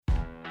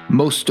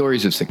Most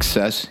stories of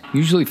success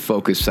usually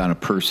focus on a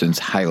person's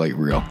highlight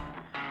reel.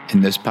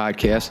 In this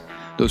podcast,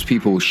 those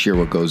people will share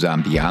what goes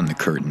on beyond the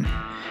curtain.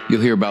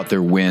 You'll hear about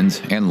their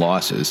wins and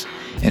losses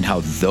and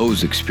how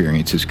those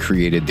experiences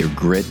created their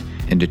grit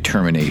and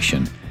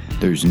determination.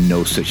 There's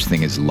no such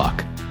thing as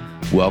luck.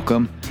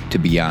 Welcome to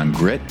Beyond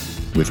Grit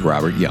with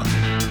Robert Young.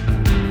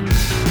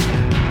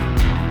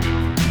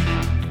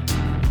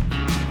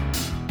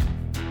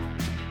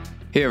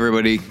 Hey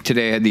everybody,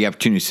 today I had the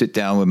opportunity to sit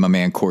down with my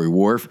man Corey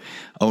Wharf,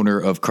 owner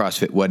of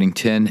CrossFit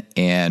Weddington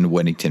and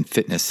Weddington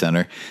Fitness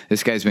Center.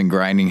 This guy's been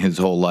grinding his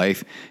whole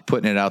life,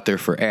 putting it out there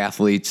for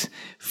athletes,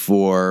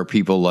 for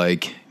people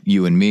like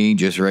you and me,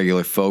 just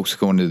regular folks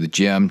going to the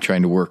gym,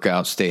 trying to work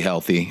out, stay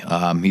healthy.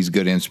 He's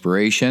good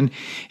inspiration,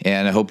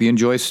 and I hope you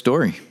enjoy his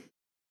story.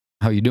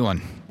 How you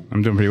doing?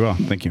 I'm doing pretty well,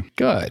 thank you.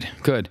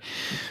 Good.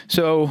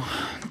 So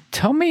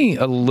tell me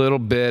a little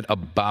bit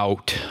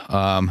about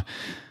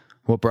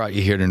what brought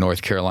you here to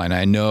North Carolina.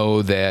 I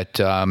know that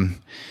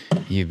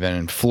you've been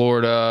in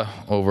Florida,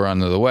 over on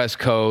the West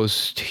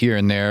Coast, here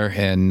and there,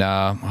 and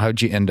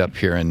how'd you end up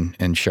here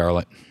in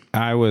Charlotte?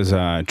 I was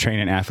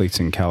training athletes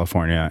in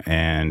California,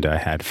 and I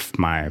had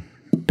my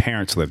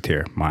parents lived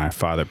here. My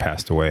father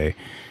passed away,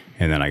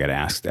 and then I got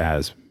asked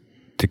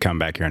to come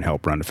back here and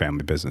help run the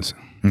family business.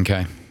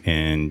 Okay.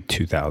 In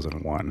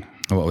 2001.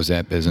 What was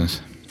that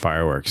business?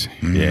 Fireworks.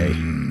 Yay.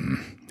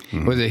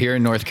 Was it here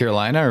in North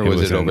Carolina, or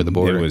was it over the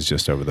border? It was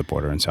just over the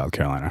border in South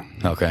Carolina.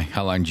 Okay.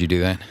 How long did you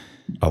do that?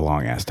 A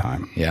long ass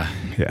time. Yeah.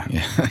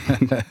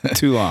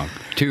 Too long.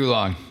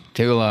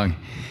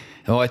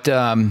 What?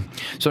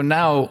 So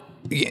now,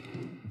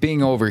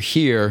 being over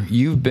here,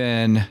 you've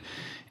been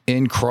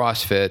in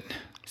CrossFit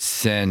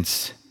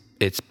since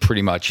it's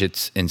pretty much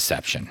its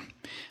inception.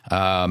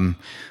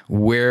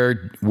 Where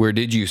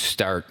did you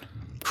start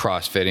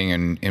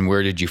CrossFitting, and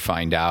where did you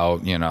find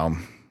out?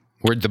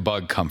 Where'd the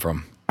bug come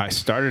from? I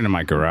started in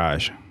my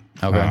garage.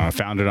 Okay.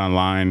 Found it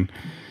online.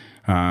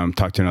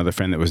 Talked to another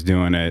friend that was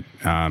doing it.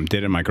 Did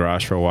it in my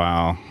garage for a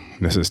while.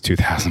 This is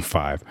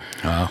 2005.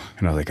 Oh.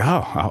 And I was like,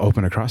 I'll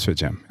open a CrossFit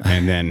gym.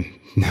 And then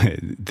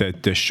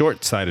the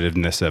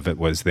short-sightedness of it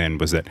was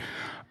that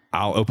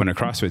I'll open a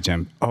CrossFit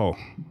gym. Oh,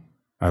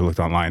 I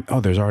looked online.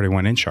 Oh, there's already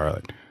one in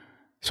Charlotte.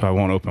 So I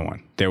won't open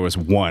one. There was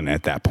one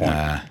at that point.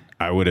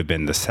 I would have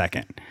been the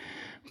second.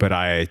 But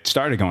I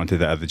started going to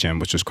the other gym,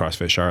 which was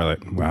CrossFit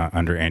Charlotte,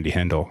 under Andy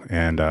Hendel,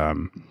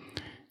 and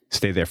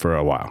stayed there for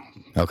a while.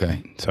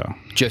 Okay. So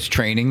just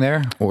training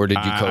there, or did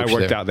you coach I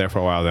worked there? out there for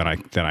a while.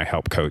 Then I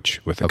helped coach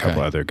with a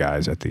couple other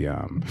guys at the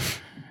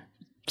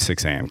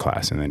 6 a.m.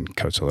 class, and then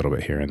coach a little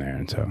bit here and there.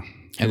 And so,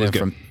 and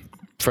then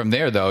from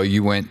there, though,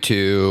 you went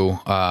to.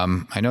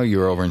 I know you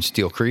were over in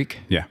Steel Creek.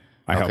 Yeah,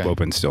 I helped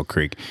open Steel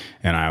Creek,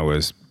 and I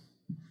was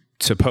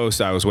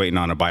waiting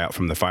on a buyout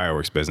from the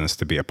fireworks business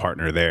to be a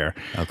partner there.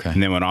 Okay.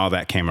 And then when all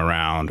that came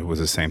around, it was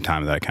the same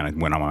time that I kind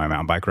of went on my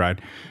mountain bike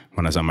ride.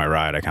 When I was on my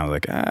ride, I kind of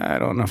I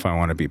don't know if I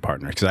want to be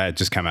partner, because I had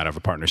just come out of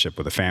a partnership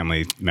with a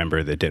family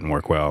member that didn't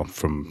work well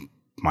from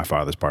my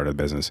father's part of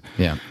the business.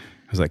 Yeah.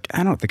 I was like,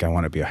 I don't think I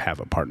want to have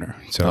a partner.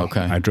 So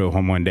I drove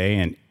home one day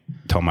and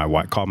called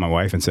my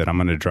wife and said, I'm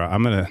going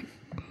to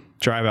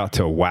drive out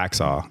to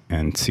Waxhaw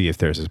and see if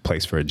there's a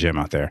place for a gym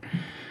out there.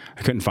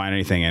 I couldn't find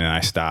anything, and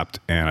I stopped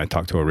and I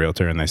talked to a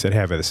realtor, and they said, hey,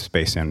 I have this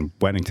space in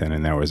Weddington,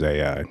 and there was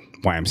a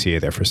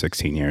YMCA there for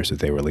 16 years that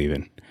they were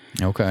leaving.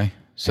 Okay.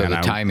 So the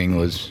timing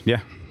was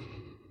good.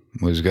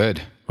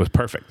 It was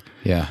perfect.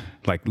 Yeah.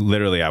 Like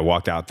literally I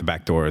walked out the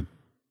back door.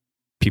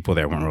 People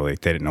there they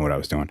didn't know what I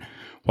was doing.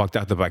 Walked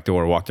out the back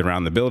door, walked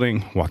around the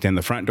building, walked in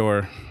the front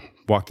door,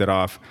 walked it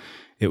off.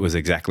 It was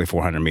exactly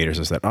 400 meters.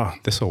 I said, oh,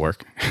 this will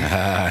work.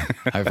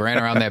 I've ran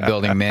around that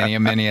building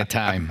many a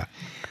time.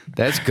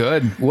 That's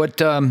good.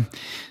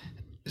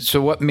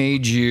 So what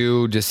made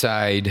you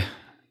decide,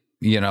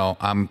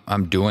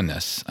 I'm doing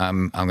this.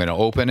 I'm going to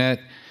open it.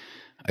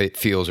 It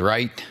feels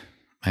right.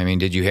 I mean,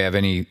 did you have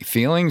any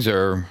feelings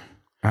or?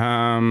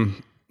 No,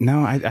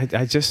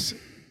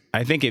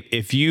 I think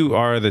if you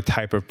are the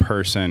type of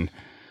person,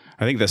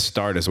 I think the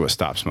start is what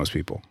stops most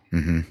people.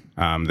 Mm-hmm.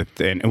 And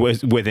it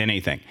was with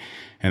anything.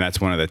 And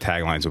that's one of the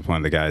taglines with one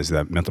of the guys,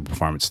 that mental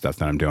performance stuff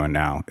that I'm doing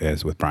now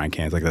is with Brian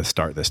Cain. It's like the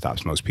start that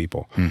stops most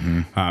people.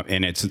 Mm-hmm.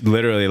 And it's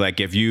literally like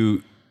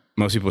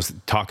most people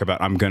talk about,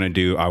 I'm going to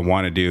do, I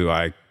want to do,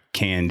 I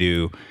can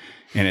do.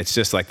 And it's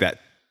just like that.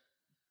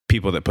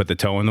 People that put the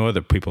toe in the water,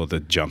 the people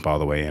that jump all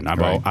the way in.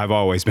 I've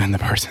always been the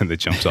person that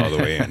jumps all the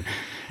way in.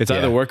 It's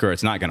either work or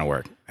it's not going to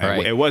work.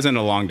 Right. It wasn't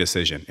a long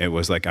decision. It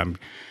was like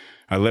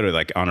I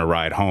literally on a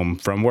ride home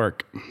from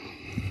work,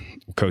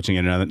 coaching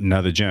in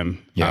another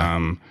gym.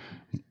 Yeah.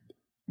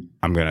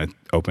 I'm going to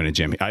open a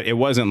gym. It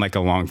wasn't like a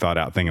long thought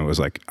out thing. It was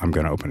like, I'm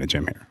going to open a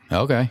gym here.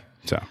 Okay.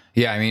 So,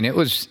 yeah, I mean, it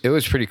was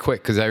pretty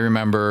quick, because I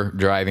remember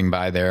driving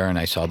by there and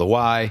I saw the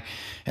Y,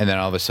 and then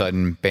all of a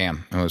sudden,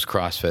 bam, it was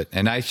CrossFit.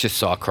 And I just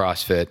saw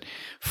CrossFit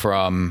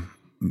from,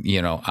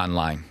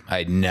 online. I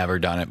had never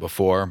done it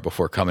before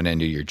coming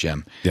into your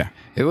gym. Yeah.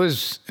 It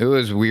was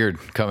weird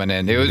coming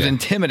in. It was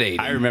intimidating.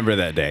 I remember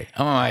that day.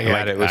 Oh my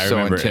God, it was so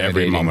intimidating.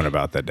 Every moment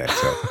about that day.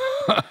 So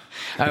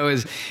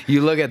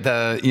You look at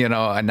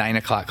a 9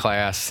 o'clock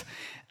class.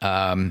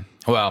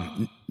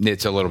 Well,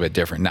 it's a little bit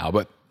different now,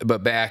 but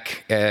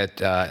back at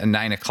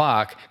 9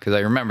 o'clock, because I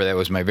remember that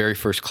was my very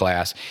first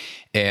class,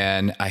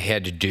 and I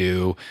had to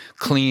do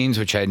cleans,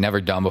 which I had never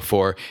done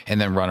before,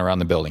 and then run around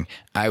the building.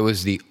 I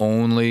was the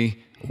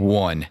only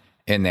one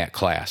in that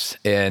class.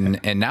 And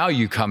now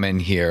you come in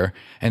here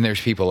and there's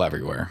people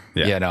everywhere,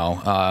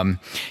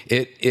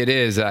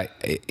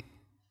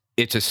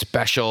 it's a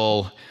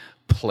special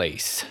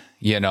place,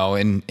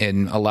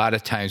 and a lot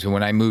of times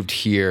when I moved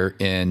here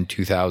in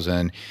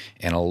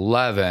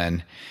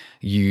 2011,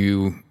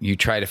 you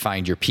try to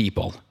find your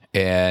people.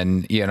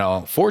 And,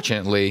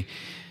 fortunately,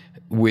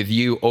 with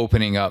you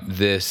opening up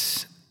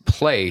this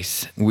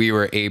place, we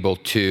were able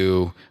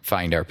to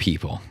find our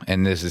people.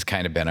 And this has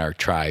kind of been our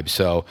tribe.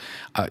 So,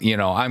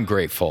 I'm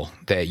grateful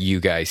that you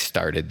guys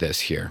started this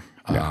here.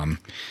 Yeah.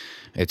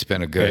 It's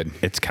been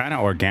it's kind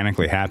of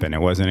organically happened. It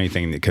wasn't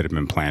anything that could have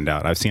been planned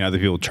out. I've seen other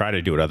people try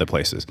to do it other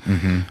places.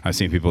 Mm-hmm. I've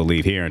seen people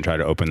leave here and try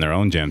to open their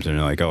own gyms, and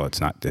they're like, oh, it's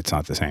not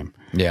the same.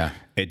 Yeah.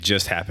 It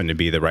just happened to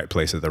be the right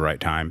place at the right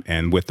time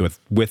and with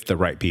the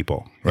right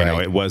people.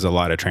 Right. It was a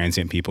lot of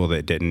transient people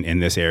that didn't in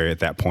this area at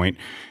that point.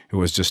 It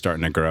was just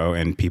starting to grow,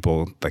 and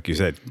people, like you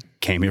said,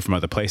 came here from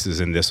other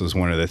places, and this was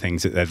one of the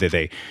things that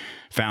they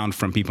found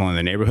from people in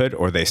the neighborhood,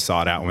 or they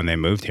sought out when they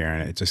moved here,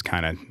 and it just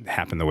kind of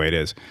happened the way it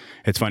is.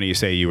 It's funny you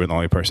say you were the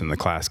only person in the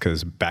class,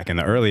 because back in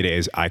the early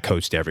days, I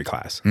coached every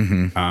class.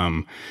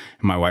 Mm-hmm.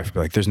 My wife would be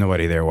like, "There's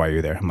nobody there. Why are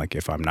you there?" I'm like,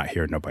 "If I'm not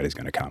here, nobody's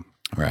going to come."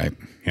 Right.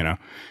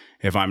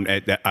 If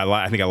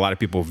I think a lot of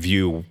people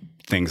view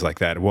things like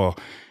that. Well,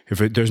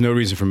 there's no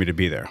reason for me to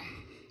be there.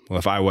 Well,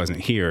 if I wasn't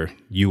here,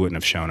 you wouldn't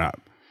have shown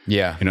up.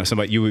 Yeah.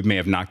 You may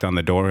have knocked on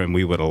the door and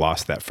we would have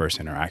lost that first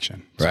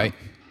interaction. So.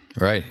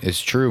 Right.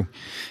 It's true.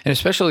 And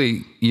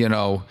especially,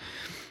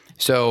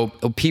 so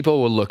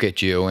people will look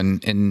at you,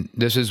 and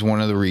this is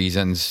one of the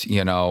reasons,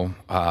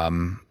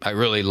 I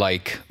really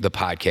like the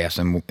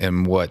podcast,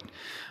 and what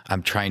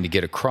I'm trying to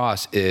get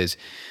across is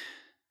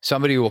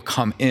somebody will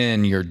come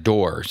in your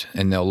doors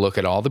and they'll look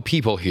at all the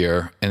people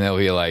here and they'll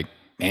be like,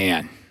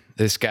 man,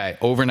 this guy,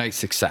 overnight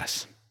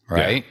success.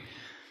 Right. Yeah.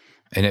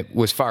 And it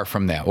was far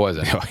from that,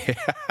 wasn't it? Oh,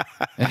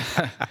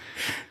 yeah.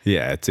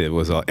 Yeah, it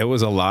was a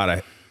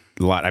lot.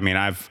 I mean,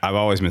 I've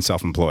always been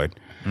self-employed.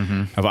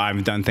 Mm-hmm.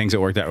 I've done things that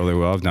worked out really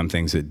well. I've done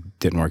things that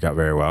didn't work out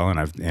very well, and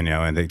I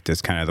think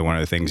that's kind of one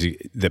of the things.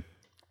 The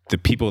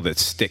people that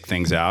stick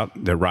things out,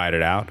 that ride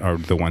it out, are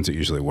the ones that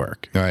usually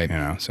work. Right.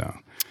 So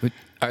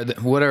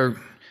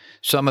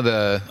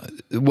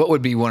what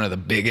would be one of the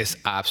biggest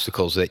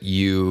obstacles that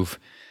you've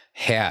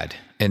had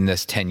in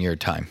this 10-year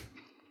time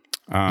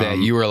that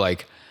you were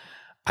like,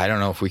 I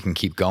don't know if we can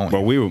keep going?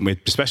 Well,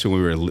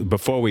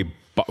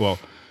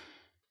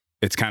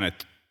 it's kind of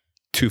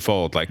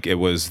twofold. Like, it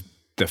was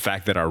the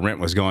fact that our rent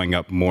was going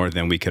up more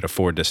than we could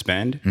afford to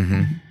spend.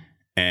 Mm-hmm.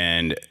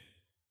 And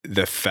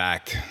the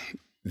fact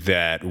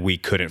that we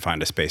couldn't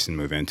find a space to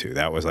move into.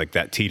 That was like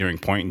that teetering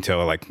point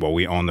until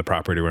we own the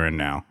property we're in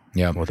now.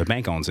 Yeah. Well, the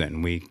bank owns it,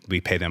 and we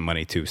pay them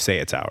money to say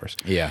it's ours.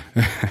 Yeah.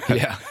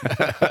 Yeah.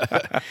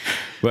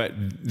 But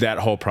that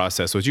whole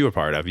process, which you were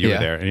part of, you were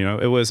there. And,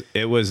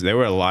 there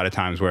were a lot of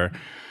times where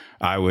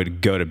I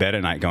would go to bed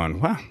at night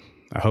going, wow,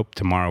 I hope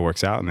tomorrow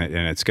works out and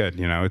it's good.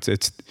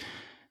 It's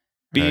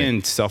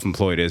being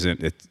self-employed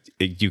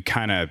you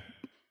kind of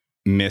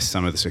miss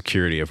some of the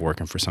security of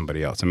working for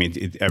somebody else. I mean,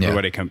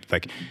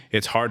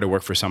 it's hard to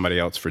work for somebody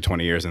else for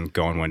 20 years and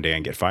go in one day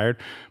and get fired,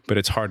 but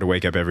it's hard to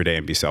wake up every day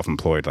and be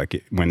self-employed.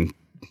 Like when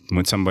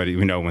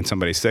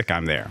somebody's sick,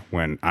 I'm there.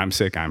 When I'm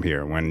sick, I'm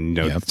here. When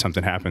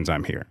something happens,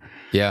 I'm here.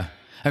 Yeah.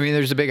 I mean,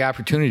 there's a big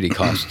opportunity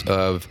cost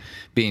of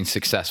being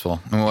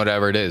successful in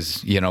whatever it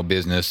is,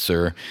 business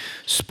or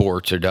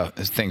sports or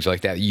things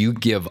like that. You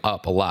give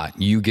up a lot.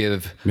 You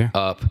give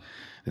up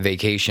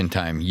vacation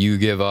time. You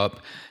give up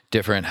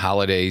different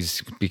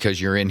holidays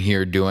because you're in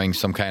here doing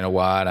some kind of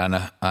on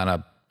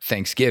a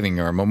Thanksgiving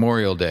or a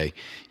Memorial Day.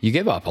 You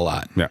give up a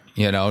lot. Yeah.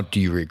 Do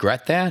you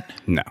regret that?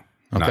 No,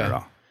 not at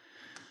all.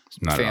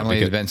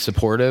 Family has been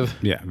supportive.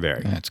 Yeah,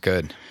 very. That's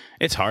good.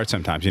 It's hard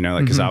sometimes,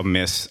 because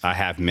I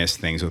have missed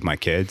things with my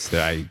kids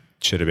that I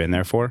should have been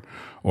there for,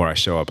 or I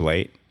show up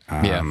late.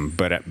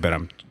 But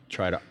I'm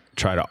try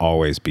to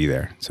always be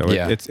there. So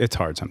it's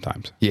hard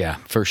sometimes. Yeah,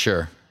 for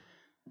sure.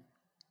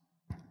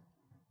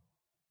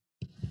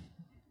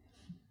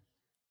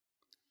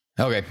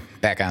 Okay,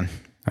 back on.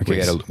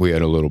 Okay. We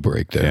had a little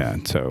break there. Yeah,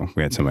 so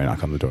we had somebody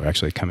knock on the door,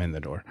 actually come in the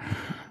door,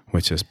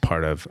 which is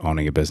part of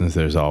owning a business.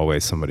 There's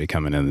always somebody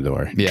coming in the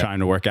door. Yeah. Trying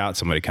to work out,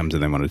 somebody comes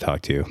and they want to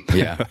talk to you.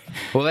 Yeah.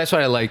 Well, that's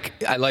what I like.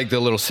 I like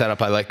the little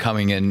setup. I like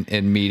coming in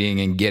and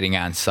meeting and getting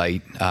on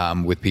site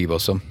with people.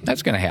 So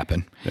that's going to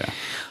happen.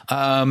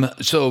 Yeah.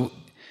 So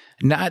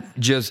not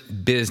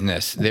just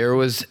business. There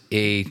was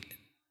a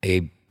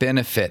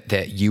benefit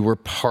that you were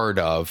part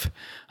of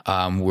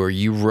where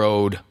you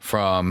rode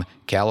from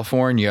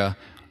California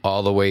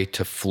all the way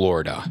to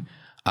Florida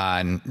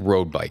on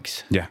road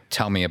bikes. Yeah.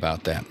 Tell me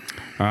about that.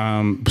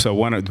 So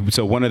one of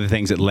the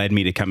things that led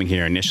me to coming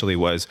here initially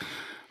was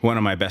one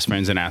of my best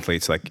friends and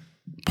athletes, like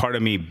part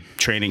of me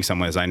training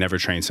someone is I never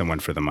train someone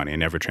for the money. I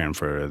never train them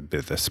for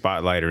the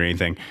spotlight or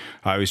anything.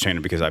 I always train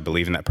them because I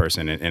believe in that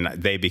person, and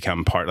they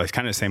become part, like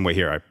kind of the same way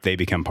here. They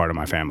become part of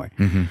my family,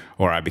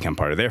 or I become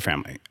part of their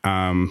family.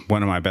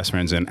 One of my best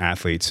friends and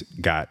athletes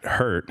got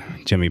hurt,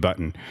 Jimmy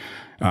Button,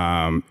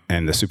 and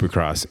the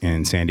Supercross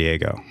in San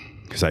Diego,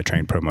 because I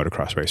trained pro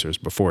motocross racers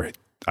before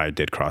I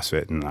did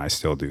CrossFit, and I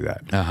still do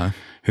that.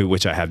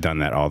 Which I have done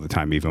that all the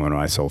time. Even when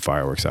I sold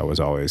fireworks, I was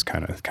always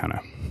kind of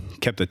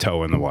kept the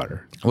toe in the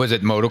water. Was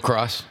it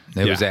motocross?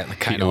 Was that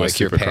kind of like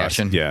your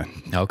passion? Yeah.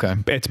 Okay.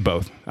 It's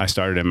both. I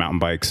started in mountain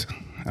bikes,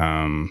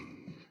 and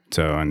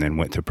then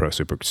went to pro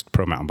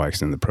mountain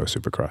bikes and the pro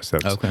supercross.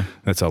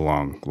 That's a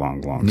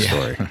long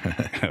story.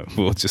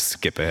 We'll just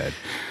skip ahead.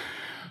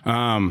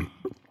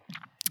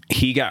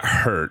 He got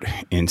hurt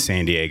in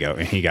San Diego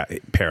and he got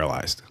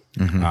paralyzed.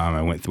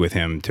 I went with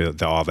him to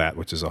all that,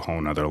 which is a whole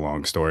nother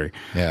long story.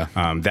 Yeah.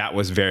 That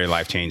was very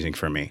life-changing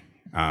for me.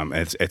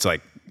 It's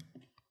like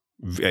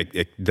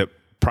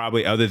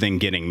probably other than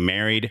getting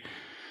married,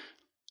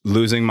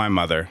 losing my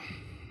mother,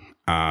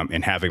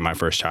 and having my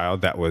first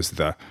child, that was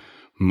the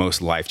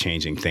most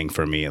life-changing thing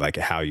for me, like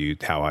how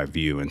I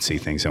view and see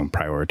things and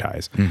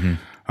prioritize.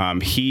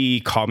 He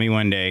called me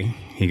one day.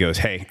 He goes,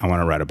 "Hey, I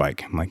want to ride a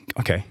bike." I'm like,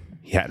 okay.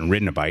 He hadn't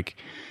ridden a bike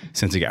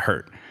since he got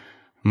hurt.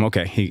 I'm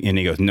okay.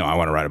 He goes, "No, I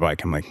want to ride a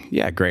bike." I'm like,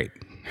 "Yeah, great."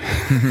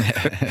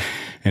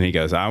 And he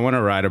goes, "I want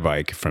to ride a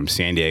bike from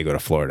San Diego to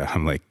Florida."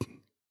 I'm like,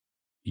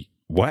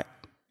 "What?"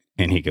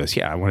 And he goes,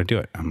 "Yeah, I want to do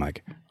it." I'm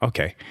like,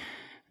 "Okay."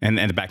 And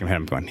in the back of my head,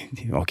 I'm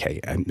going, "Okay."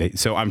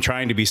 So I'm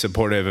trying to be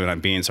supportive and I'm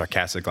being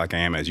sarcastic like I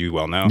am, as you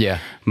well know. Yeah.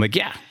 I'm like,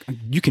 "Yeah,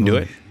 you can do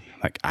it."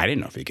 Like, I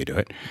didn't know if he could do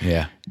it.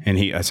 Yeah. And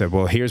I said,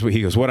 "Well, here's what,"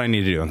 he goes, "What I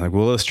need to do?" I'm like,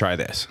 "Well, let's try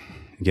this.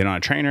 Get on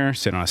a trainer,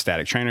 sit on a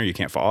static trainer. You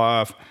can't fall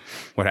off.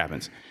 What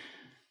happens?"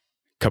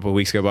 A couple of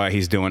weeks go by.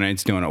 He's doing it.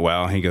 He's doing it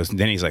well. He goes,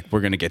 then he's like, "We're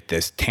going to get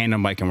this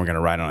tandem bike and we're going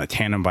to ride on a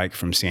tandem bike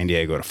from San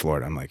Diego to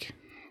Florida." I'm like,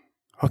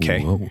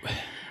 okay.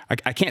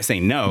 I can't say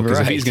no, because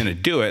if he's going to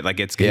do it, like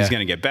he's going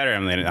to get better.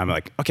 I'm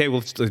like, okay, well,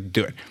 let's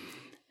do it.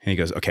 And he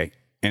goes, okay.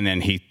 And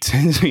then he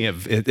sends me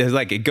it's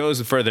like, it goes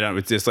further down.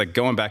 It's just like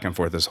going back and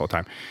forth this whole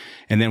time.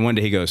 And then one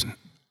day he goes,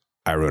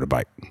 "I rode a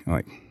bike." I'm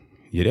like,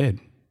 "You did?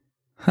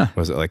 Huh.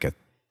 Was it like a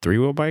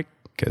 3-wheel bike?"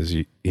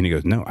 And he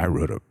goes, "No, I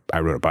rode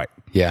a bike."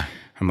 Yeah.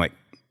 I'm like,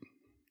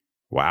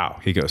 wow.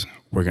 He goes,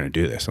 "We're going to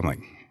do this." I'm like,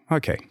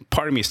 okay.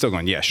 Part of me is still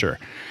going, "Yeah, sure."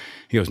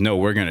 He goes, "No,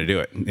 we're going to do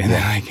it." And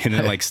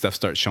then stuff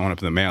starts showing up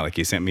in the mail. Like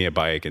he sent me a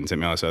bike and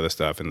sent me all this other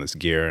stuff and this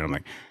gear. And I'm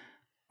like,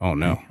 oh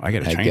no, I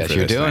got to train for this. I guess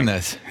you're doing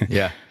this.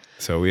 Yeah.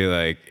 So we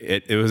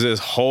it was this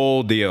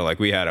whole deal. Like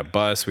we had a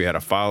bus, we had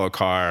a follow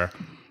car.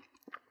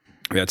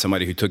 We had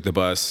somebody who took the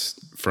bus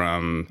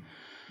from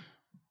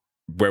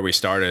where we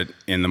started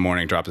in the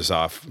morning, dropped us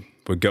off,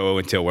 would go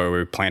until where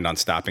we planned on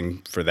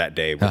stopping for that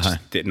day, which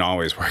didn't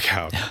always work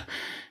out.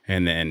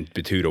 And then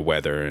due to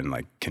weather and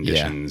like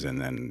conditions and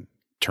then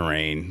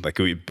terrain, like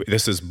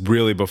this is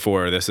really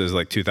before, this is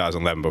like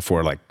 2011,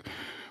 before like,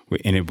 we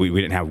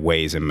didn't have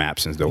Waze and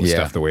maps and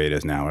stuff the way it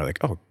is now. We're like,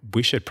 oh,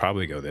 we should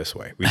probably go this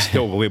way.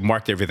 We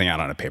marked everything out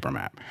on a paper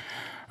map.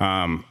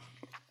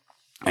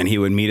 And he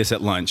would meet us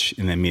at lunch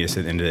and then meet us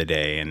at the end of the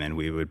day. And then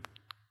we would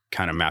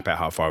kind of map out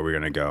how far we were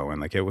going to go. And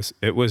like, it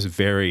was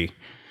very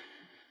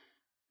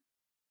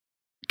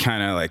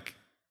kind of like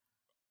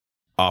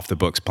off the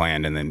books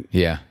planned. And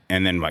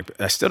then like,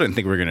 I still didn't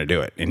think we were going to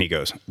do it. And he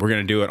goes, "We're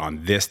going to do it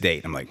on this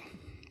date." I'm like,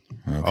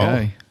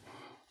 okay,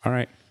 all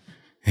right.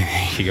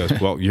 He goes,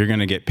 "Well, you're going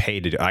to get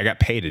paid to do it." I got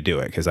paid to do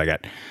it because I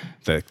got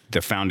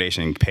the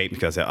foundation paid,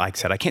 because like I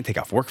said, I can't take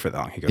off work for that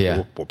long. He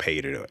goes, we'll pay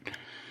you to do it.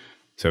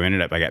 So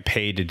I got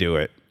paid to do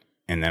it.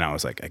 And then I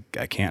was like,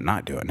 I can't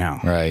not do it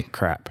now. Right.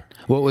 Crap.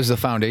 What was the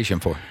foundation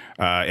for?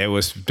 It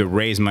was to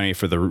raise money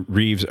for the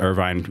Reeves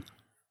Irvine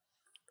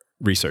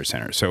Research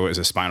Center. So it was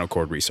a spinal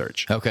cord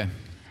research. Okay.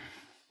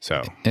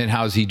 So. And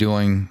how's he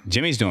doing?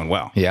 Jimmy's doing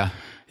well. Yeah.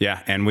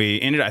 Yeah. And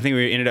I think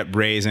we ended up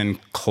raising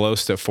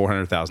close to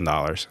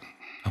 $400,000.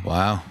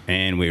 Wow.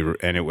 And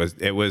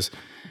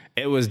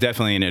it was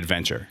definitely an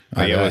adventure.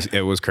 Like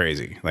it was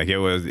crazy. Like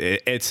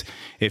it's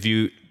if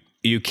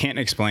you can't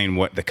explain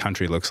what the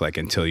country looks like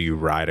until you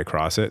ride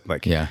across it.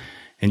 Like,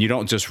 and you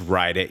don't just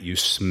ride it, you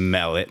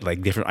smell it.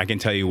 Like I can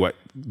tell you what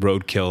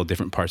roadkill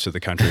different parts of the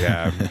country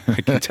have.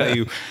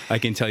 I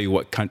can tell you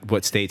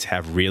what states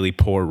have really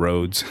poor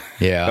roads.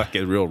 Yeah. Like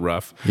it's real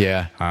rough.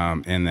 Yeah.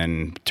 And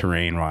then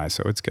terrain wise.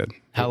 So it's good.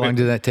 How long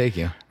did that take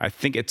you? I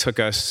think it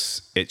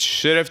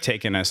should have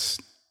taken us,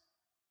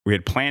 we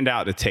had planned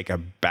out to take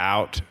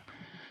about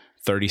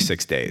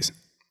 36 days.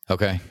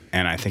 Okay.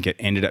 And I think it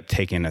ended up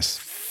taking us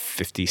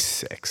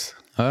 56.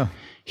 Oh.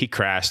 He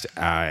crashed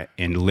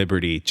in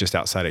Liberty, just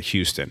outside of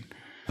Houston.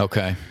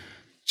 Okay.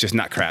 Just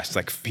not crashed.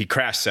 Like he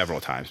crashed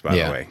several times, by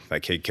the way.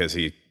 Like because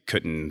he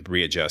couldn't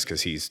readjust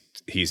because he's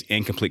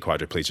incomplete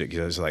quadriplegic. He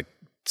has like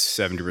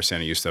 70%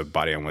 of use of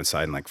body on one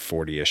side and like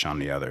 40-ish on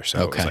the other.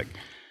 So it was like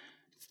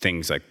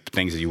things that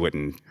you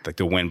wouldn't, like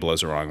the wind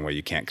blows the wrong way,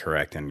 you can't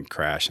correct and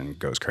crash and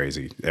goes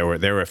crazy. There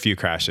were a few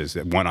crashes.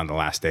 One on the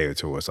last day,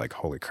 it was like,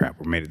 holy crap,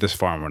 we made it this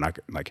far and we're not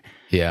like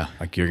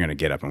you're gonna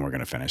get up and we're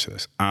gonna finish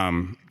this.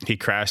 He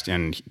crashed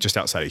just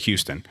outside of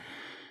Houston,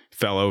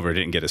 fell over,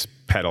 didn't get his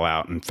pedal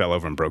out, and fell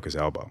over and broke his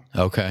elbow.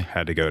 Okay.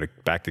 Had to go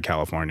back to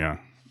California,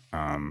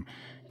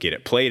 get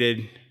it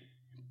plated,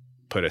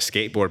 put a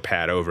skateboard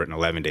pad over it, and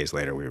 11 days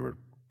later we were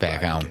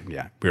back out.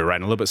 Yeah, we were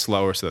riding a little bit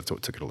slower, so that's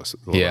what took it a little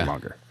bit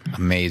longer.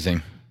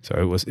 Amazing. So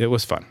it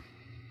was fun.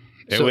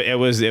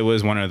 It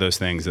was one of those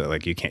things that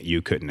like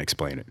you couldn't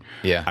explain it.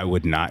 Yeah, I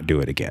would not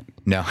do it again.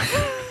 No,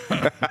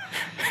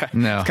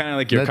 no. It's kind of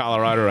like your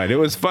Colorado ride. It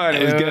was fun.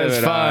 It was good. It was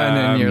fun,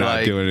 and you're not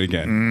like, doing it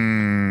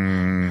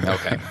again.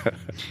 Okay.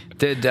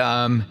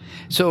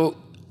 So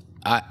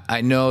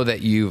I know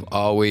that you've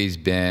always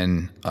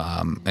been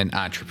an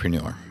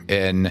entrepreneur,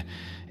 and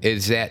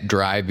is that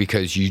drive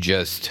because you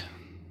just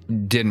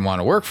didn't want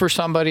to work for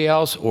somebody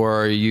else,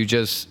 or you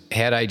just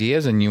had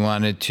ideas and you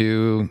wanted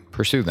to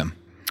pursue them?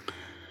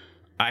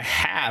 I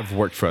have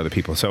worked for other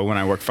people. So when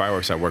I worked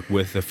Fireworks, I worked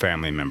with a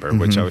family member,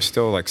 which I was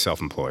still like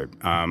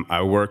self-employed. When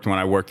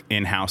I worked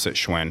in-house at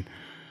Schwinn,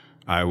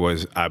 I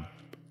was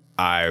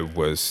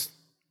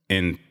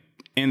in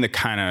the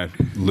kind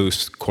of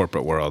loose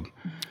corporate world.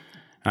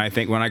 And I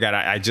think when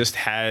I just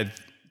had,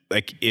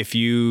 like, if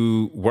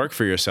you work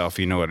for yourself,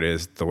 you know what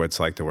it's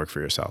like to work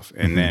for yourself.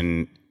 And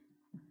then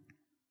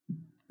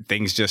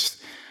things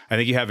I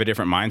think you have a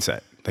different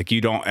mindset. Like you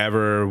don't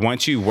ever,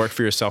 once you work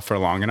for yourself for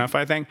long enough,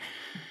 I think,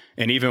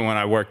 and even when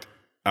I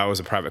was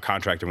a private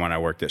contractor when I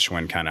worked at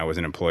Schwinn, I was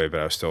an employee, but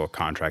I was still a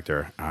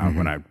contractor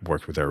when I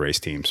worked with their race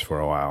teams for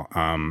a while.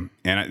 And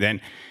then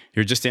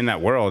you're just in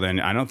that world, and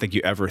I don't think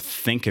you ever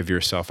think of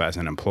yourself as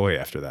an employee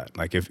after that.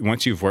 Like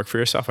once you've worked for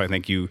yourself, I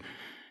think you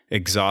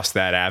exhaust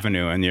that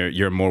avenue, and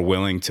you're more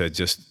willing to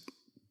just,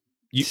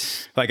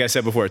 like I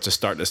said before, it's a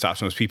start that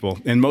stops most people.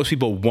 And most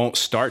people won't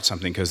start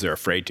something because they're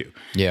afraid to.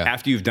 Yeah.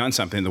 After you've done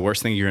something, the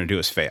worst thing you're going to do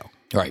is fail.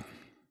 Right.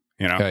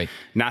 You know, right.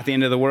 Not the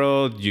end of the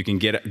world. You can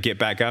get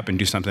back up and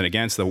do something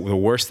against. The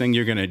worst thing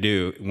you're going to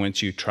do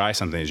once you try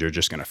something is you're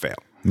just going to fail.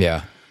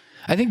 Yeah.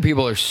 I think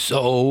people are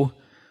so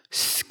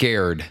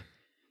scared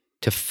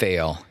to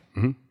fail.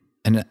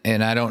 And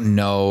I don't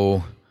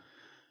know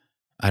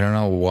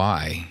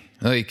why.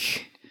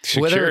 Like,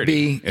 security. Whether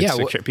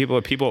it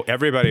be, people,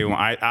 everybody,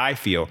 I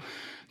feel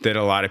that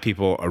a lot of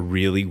people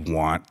really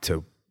want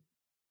to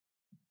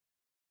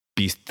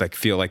be like,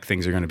 feel like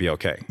things are going to be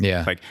okay.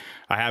 Yeah. Like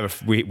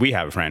we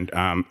have a friend,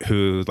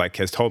 who like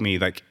has told me,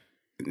 like,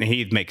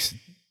 he makes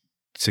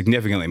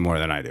significantly more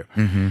than I do.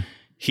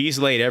 He's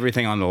laid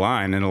everything on the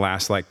line in the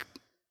last like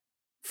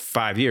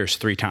 5 years,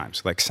 3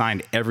 times, like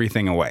signed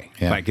everything away.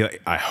 Yeah. Like,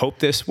 I hope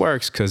this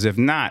works, because if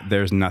not,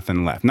 there's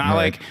nothing left. Not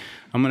like,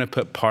 I'm going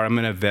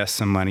to invest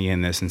some money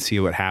in this and see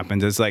what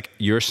happens. It's like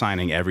you're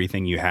signing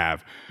everything you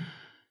have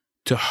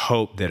to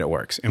hope that it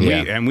works.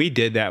 And we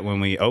did that when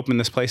we opened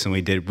this place, and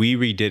we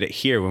redid it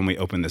here when we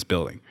opened this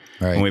building.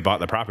 Right. When we bought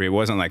the property, it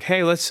wasn't like,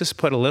 hey, let's just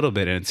put a little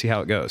bit in and see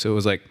how it goes. It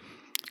was like,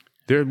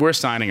 we're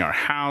signing our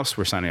house,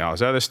 we're signing all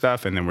this other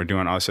stuff, and then we're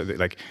doing all this other,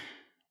 like,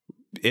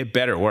 it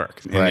better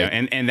work. And,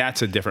 right. and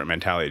that's a different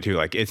mentality too.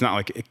 Like, it's not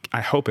like,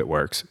 I hope it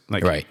works.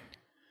 Like, right.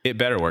 It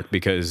better work,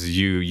 because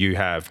you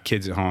have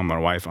kids at home or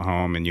a wife at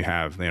home, and you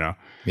have,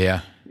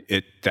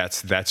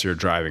 that's your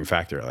driving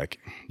factor. Like,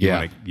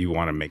 you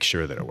want to make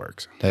sure that it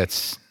works.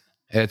 It's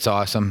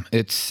awesome.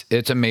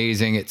 It's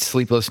amazing. It's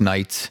sleepless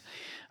nights.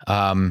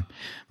 But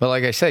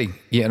like I say,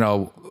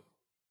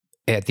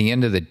 at the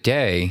end of the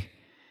day,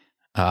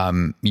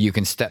 you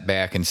can step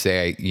back and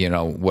say,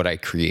 what I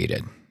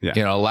created.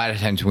 Yeah. A lot of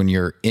times when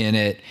you're in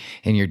it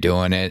and you're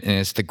doing it and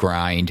it's the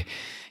grind,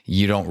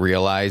 you don't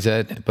realize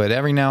it. But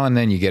every now and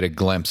then you get a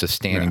glimpse of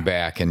standing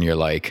back, and you're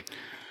like,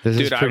 this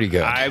is pretty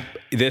good.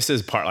 This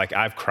is part, like,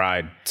 I've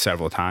cried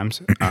several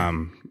times.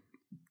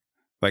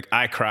 Like,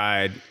 I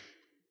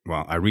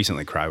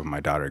recently cried when my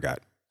daughter got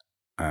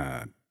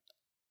an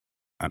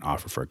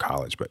offer for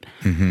college, but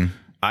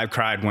I've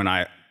cried when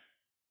I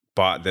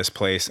bought this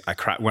place. I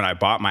cried when I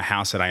bought my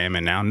house that I am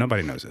in now.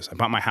 Nobody knows this. I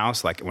bought my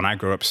house, like, when I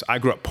grew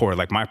up poor.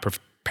 Like, my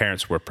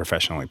parents were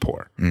professionally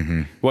poor.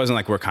 It wasn't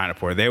like we're kind of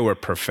poor. They were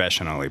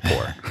professionally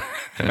poor.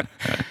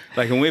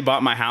 Like, when we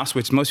bought my house,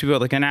 which most people are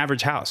like an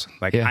average house.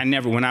 Like,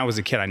 when I was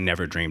a kid, I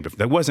never dreamed of,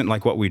 that wasn't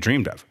like what we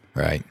dreamed of.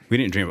 Right. We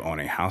didn't dream of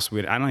owning a house.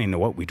 I don't even know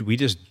what we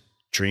just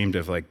dreamed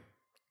of, like,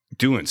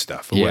 doing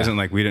stuff. It wasn't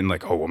like, we didn't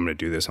like, oh, I'm going to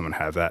do this, I'm going to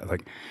have that.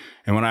 Like,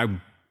 and when I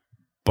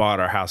bought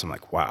our house, I'm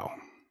like, wow.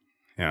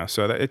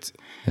 So that it's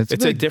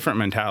a different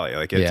mentality.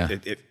 Like,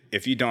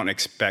 if you don't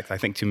expect, I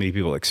think too many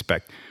people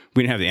expect.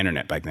 We didn't have the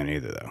internet back then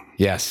either, though.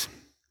 Yes.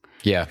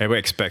 Yeah. Everybody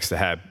expects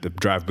to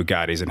drive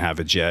Bugattis and have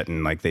a jet,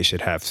 and like they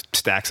should have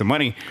stacks of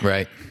money,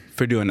 right,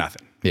 for doing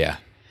nothing. Yeah.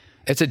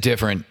 It's a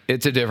different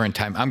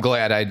time. I'm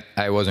glad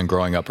I wasn't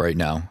growing up right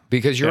now,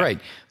 because you're right.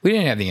 We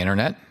didn't have the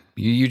internet.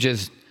 You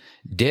just,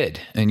 did,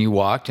 and you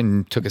walked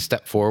and took a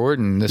step forward,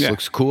 and this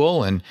looks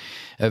cool, and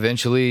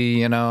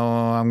eventually,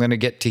 I'm going to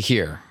get to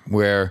here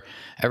where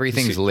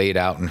everything's laid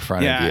out in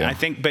front of you. Yeah, I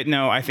think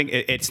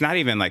it's not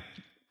even like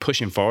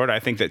pushing forward. I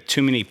think that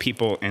too many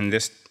people in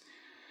this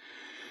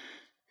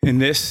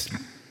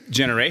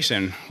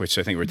generation, which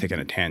I think we're taking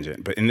a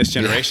tangent, but in this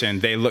generation,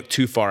 they look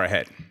too far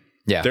ahead.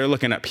 Yeah. They're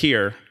looking up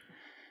here,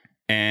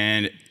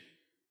 and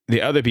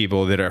the other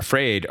people that are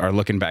afraid are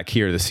looking back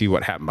here to see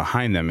what happened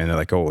behind them. And they're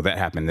like, oh, well, that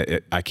happened.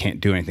 I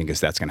can't do anything because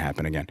that's going to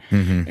happen again.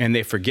 Mm-hmm. And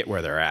they forget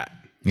where they're at.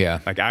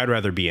 Yeah. Like, I'd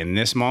rather be in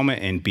this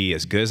moment and be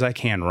as good as I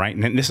can right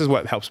now. And this is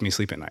what helps me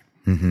sleep at night.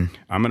 Mm-hmm.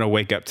 I'm going to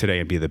wake up today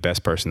and be the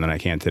best person that I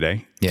can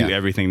today. Yeah. Do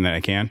everything that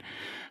I can.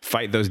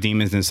 Fight those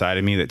demons inside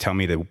of me that tell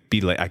me to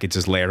be I could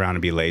just lay around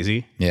and be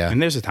lazy. Yeah.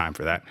 And there's a time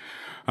for that.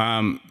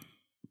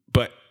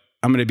 But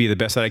I'm going to be the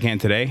best that I can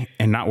today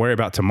and not worry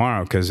about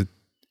tomorrow, because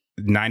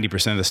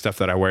 90% of the stuff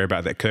that I worry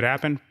about that could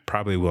happen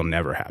probably will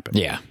never happen.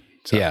 Yeah.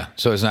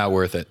 So it's not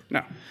worth it.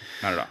 No,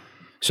 not at all.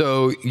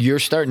 So you're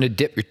starting to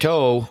dip your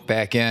toe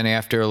back in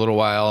after a little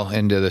while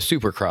into the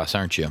Supercross,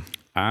 aren't you?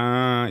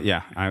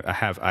 Yeah,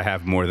 I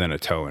have more than a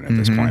toe in at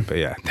this point, but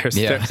there's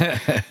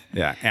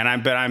yeah. And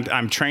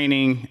I'm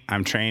training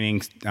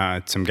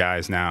some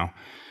guys now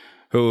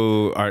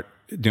who are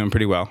doing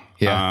pretty well.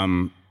 Yeah.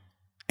 And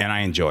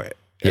I enjoy it.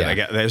 Yeah.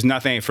 Like, there's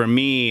nothing for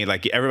me,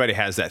 like, everybody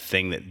has that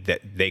thing that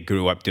they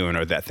grew up doing,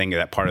 or that thing,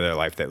 that part of their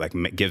life that like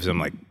gives them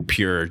like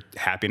pure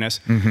happiness.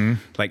 Mm-hmm.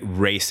 Like,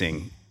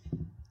 racing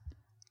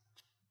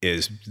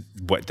is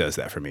what does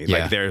that for me. Yeah.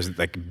 Like, there's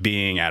like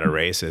being at a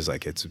race is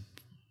like, it's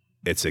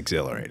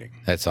exhilarating.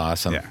 That's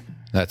awesome. Yeah.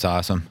 That's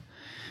awesome.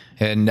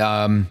 And,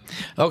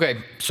 okay.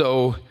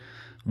 So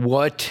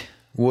what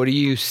do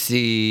you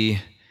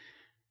see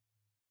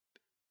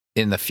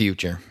in the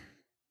future?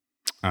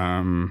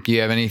 Do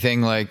you have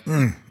anything like,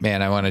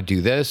 man, I want to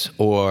do this,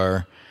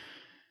 or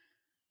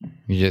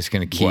you're just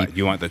going to keep... What,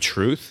 you want the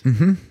truth?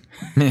 Mm-hmm.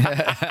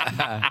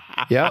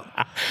 Yep.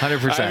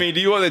 100%. I mean,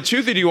 do you want the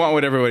truth, or do you want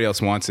what everybody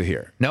else wants to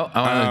hear? No,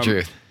 I want the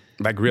truth.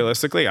 Like,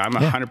 realistically, I'm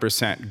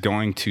 100%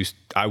 going to,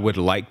 I would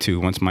like to,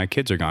 once my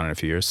kids are gone in a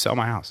few years, sell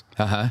my house.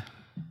 Uh-huh.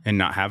 And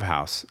not have a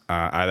house.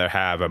 Either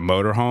have a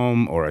motor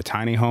home or a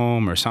tiny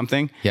home or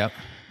something. Yep.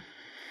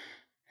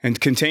 And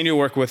continue to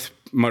work with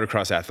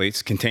motocross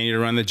athletes, continue to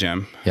run the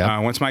gym.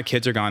 Yep. Once my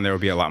kids are gone, there will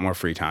be a lot more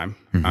free time.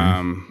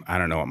 Mm-hmm. I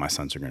don't know what my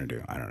sons are going to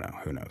do. I don't know.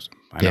 Who knows?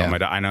 I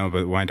know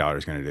what my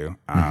daughter's going to do.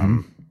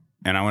 And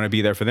I want to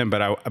be there for them.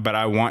 But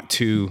I want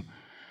to,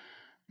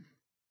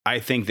 I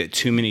think that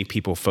too many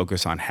people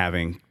focus on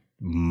having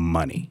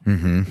money.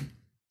 Mm-hmm.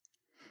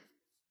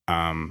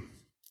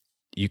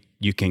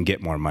 You can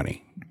get more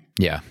money.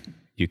 Yeah.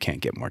 You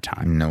can't get more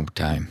time. No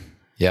time.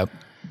 Yep.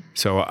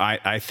 So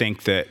I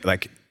think that,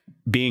 like,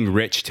 being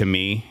rich to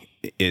me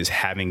is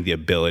having the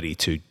ability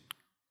to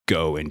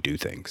go and do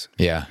things.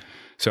 Yeah.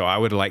 So I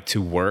would like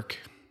to work.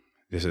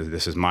 This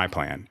is my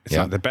plan. It's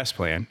not the best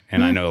plan.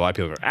 And I know a lot of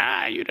people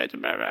go, you did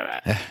blah, blah,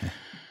 blah.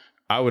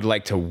 I would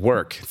like to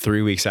work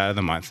 3 weeks out of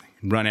the month,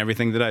 run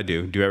everything that I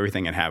do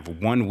everything, and have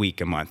 1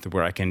 week a month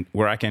where I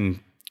can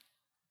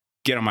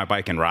get on my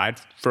bike and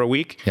ride for a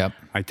week. Yep.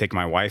 I take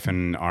my wife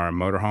in our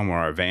motorhome or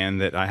our van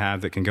that I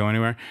have that can go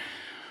anywhere.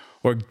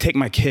 Or take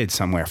my kids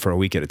somewhere for a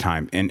week at a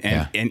time, and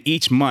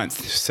each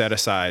month set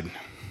aside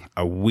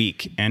a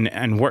week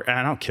and work.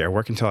 I don't care.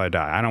 Work until I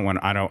die.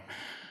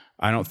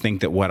 I don't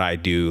think that what I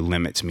do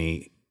limits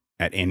me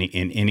in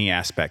any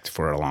aspect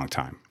for a long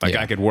time. Like,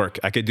 I could work.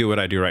 I could do what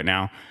I do right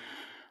now.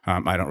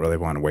 I don't really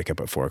want to wake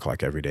up at 4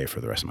 o'clock every day for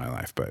the rest of my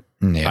life, but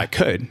I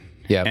could.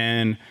 Yeah.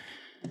 And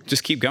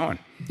just keep going.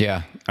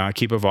 Yeah.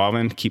 Keep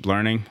evolving. Keep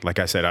learning. Like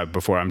I said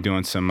before, I'm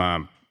doing some.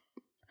 I'm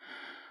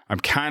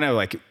kind of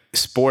like.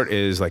 Sport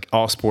is like,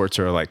 all sports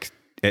are like,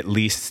 at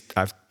least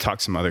I've talked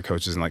to some other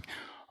coaches, and like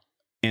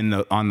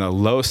on the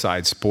low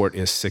side, sport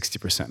is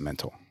 60%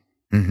 mental.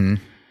 Mm-hmm.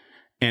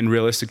 And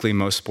realistically,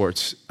 most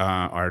sports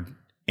are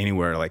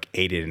anywhere like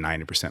 80 to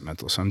 90%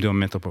 mental. So I'm doing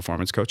mental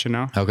performance coaching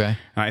now. Okay.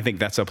 And I think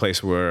that's a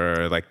place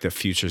where like the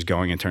future's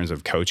going in terms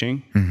of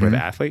coaching with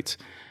athletes.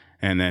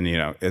 And then,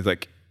 it's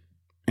like,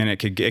 and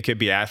it could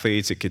be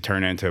athletes. It could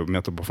turn into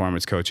mental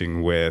performance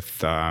coaching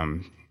with,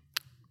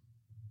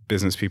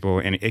 business people,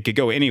 and it could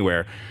go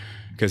anywhere,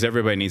 because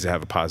everybody needs to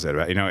have a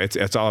positive.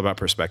 It's all about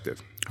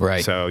perspective,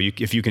 right? So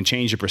if you can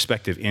change your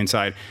perspective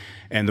inside,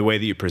 and the way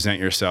that you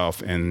present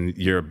yourself and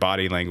your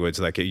body language,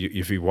 like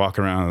if you walk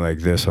around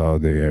like this all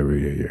day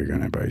every day,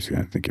 everybody's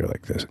gonna think you're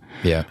like this.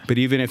 Yeah. But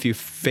even if you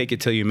fake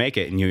it till you make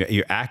it, and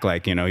you act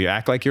like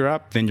you're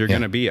up, then you're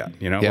gonna be up,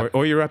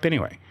 or you're up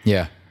anyway.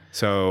 Yeah.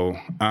 So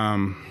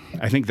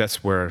I think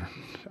that's where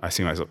I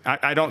see myself.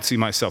 I don't see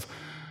myself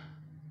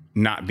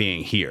not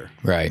being here,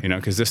 right?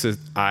 Because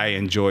I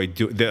enjoy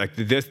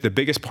the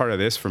biggest part of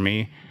this for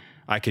me.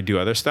 I could do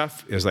other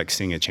stuff is like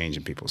seeing a change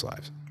in people's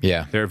lives.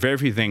 Yeah, there are very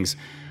few things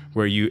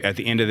where at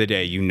the end of the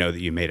day, that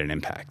you made an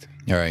impact.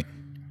 All right,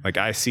 like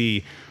I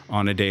see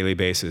on a daily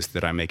basis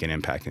that I make an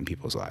impact in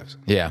people's lives.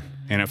 Yeah,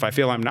 And if I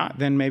feel I'm not,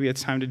 then maybe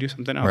it's time to do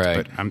something else.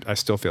 Right. But I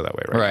still feel that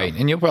way right now.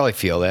 And you'll probably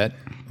feel that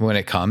when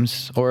it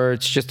comes, or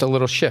it's just a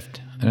little shift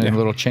and a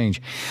little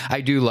change. I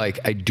do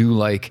like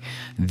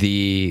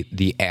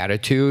the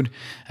attitude.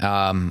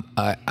 I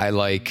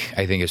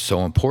think it's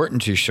so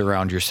important to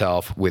surround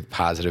yourself with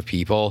positive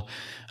people.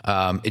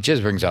 It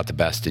just brings out the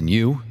best in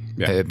you.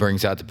 Yeah. It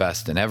brings out the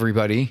best in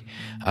everybody.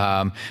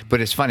 But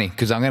it's funny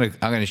because I'm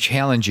gonna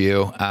challenge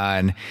you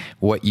on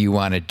what you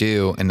want to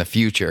do in the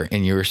future.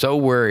 And you were so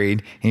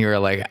worried, and you were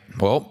like,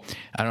 "Well,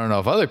 I don't know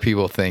if other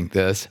people think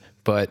this,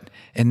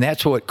 and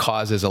that's what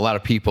causes a lot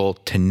of people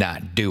to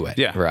not do it."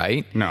 Yeah.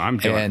 Right. No, I'm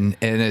doing.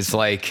 And it's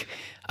like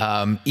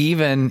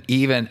even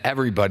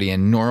everybody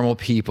and normal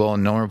people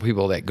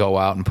that go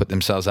out and put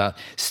themselves out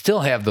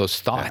still have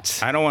those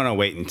thoughts. I don't want to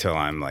wait until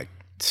I'm like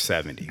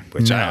 70,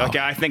 which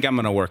I think I'm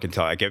going to work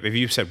until I get. If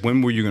you said,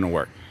 when were you going to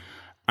work?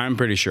 I'm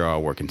pretty sure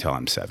I'll work until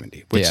I'm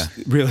 70, which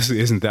realistically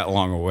isn't that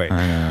long away.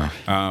 I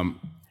know.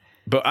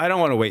 But I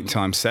don't want to wait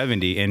until I'm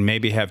 70 and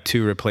maybe have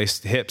 2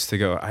 replaced hips to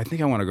go, I think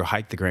I want to go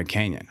hike the Grand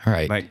Canyon.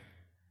 Right. Like,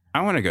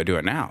 I want to go do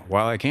it now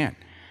while I can.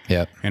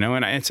 Yep. And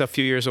it's a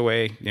few years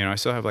away. I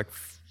still have like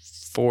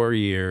 4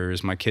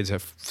 years. My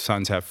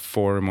sons have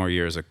 4 more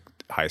years of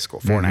high school,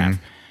 4.5.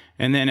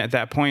 And then at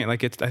that point, I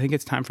think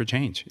it's time for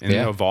change and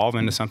evolve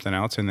into something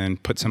else, and then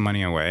put some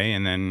money away,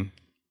 and then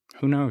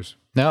who knows?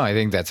 No, I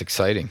think that's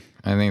exciting.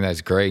 I think that's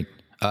great.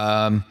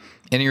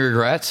 Any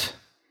regrets?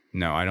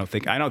 No, I don't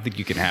think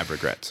you can have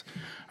regrets.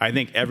 I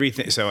think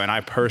everything. So, and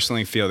I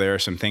personally feel there are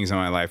some things in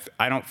my life.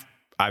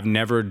 I've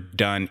never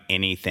done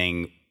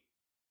anything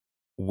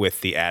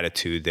with the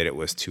attitude that it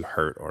was to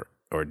hurt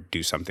or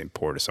do something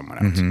poor to someone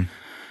else.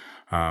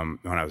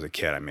 When I was a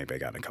kid, I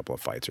got in a couple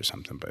of fights or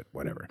something, but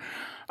whatever.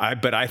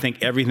 But I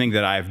think everything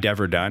that I've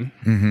ever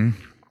done,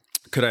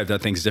 could I have done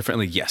things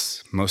differently?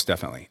 Yes, most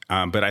definitely.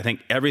 But I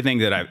think everything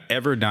that I've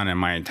ever done in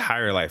my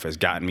entire life has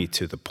gotten me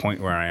to the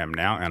point where I am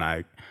now, and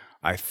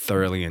I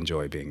thoroughly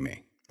enjoy being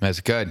me. That's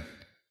good.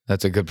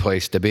 That's a good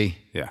place to be.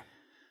 Yeah.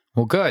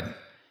 Well, good.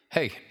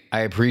 Hey,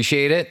 I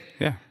appreciate it.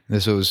 Yeah.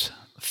 This was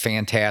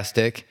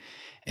fantastic.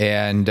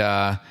 And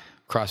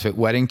CrossFit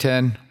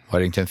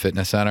Weddington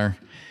Fitness Center.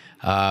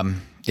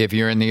 If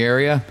you're in the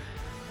area,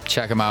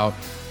 check them out.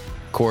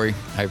 Corey,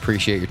 I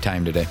appreciate your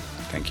time today.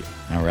 Thank you.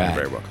 All right. You're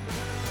very welcome.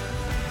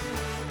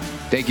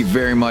 Thank you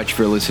very much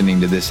for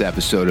listening to this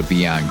episode of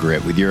Beyond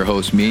Grit with your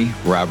host, me,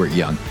 Robert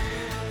Young.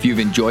 If you've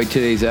enjoyed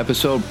today's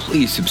episode,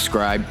 please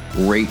subscribe,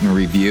 rate, and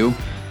review.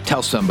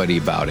 Tell somebody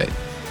about it.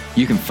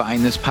 You can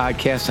find this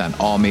podcast on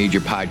all major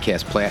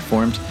podcast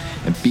platforms,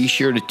 and be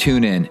sure to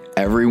tune in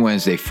every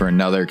Wednesday for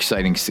another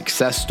exciting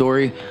success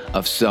story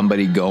of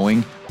somebody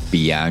going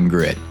beyond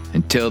grit.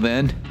 Until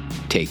then,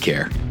 take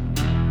care.